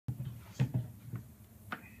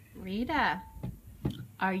Rita,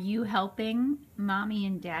 are you helping Mommy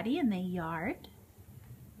and Daddy in the yard?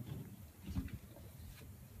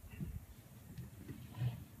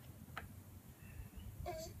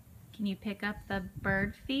 Can you pick up the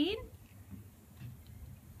bird feed?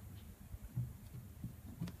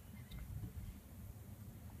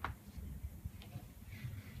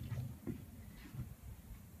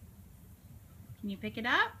 Can you pick it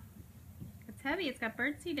up? It's heavy, it's got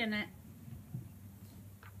bird seed in it.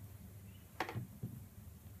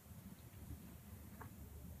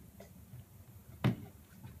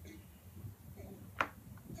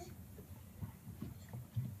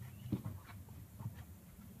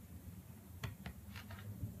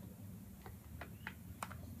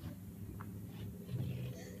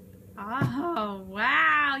 Oh,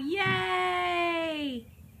 wow, yay!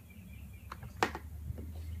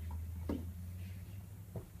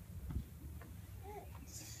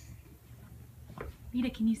 Rita,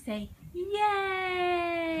 can you say,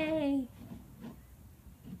 yay?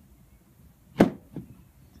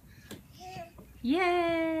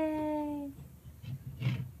 Yay!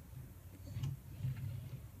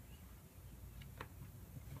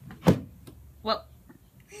 Well,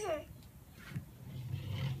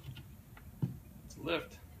 it's a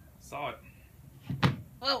lift. Saw it.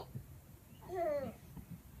 whoa.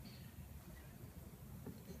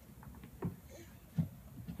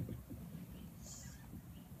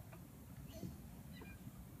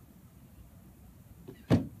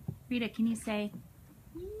 Rita, can you say,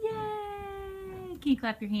 yay? Can you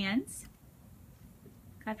clap your hands?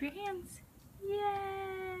 Clap your hands. Yay!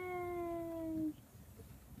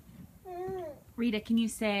 Rita, can you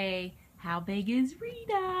say, how big is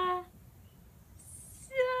Rita?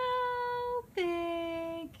 So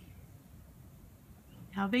big.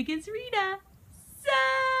 How big is Rita? So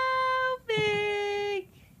big.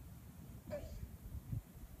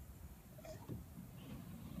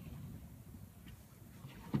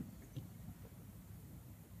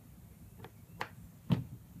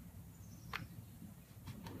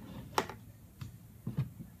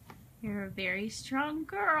 You're a very strong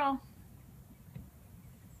girl.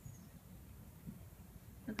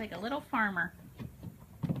 Look like a little farmer.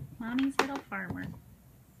 Mommy's little farmer.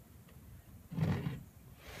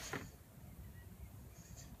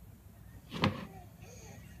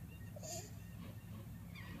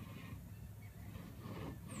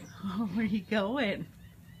 Oh, where are you going?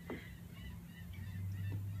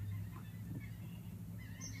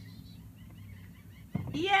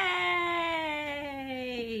 Yay!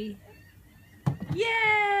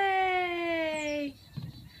 Yay!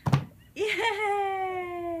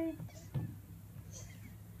 Yay!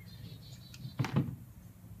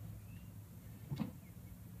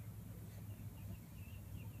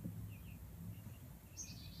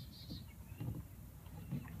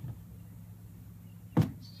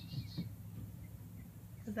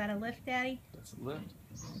 Is that a lift, Daddy? That's a lift.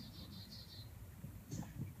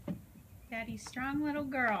 Daddy's strong little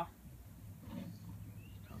girl.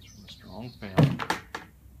 Comes from a strong family.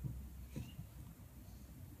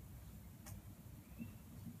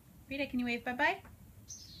 Rita, can you wave bye-bye?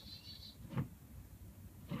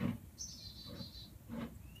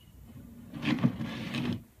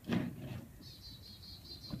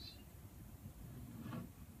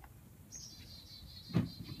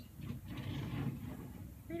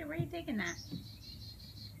 Rita, where are you taking that?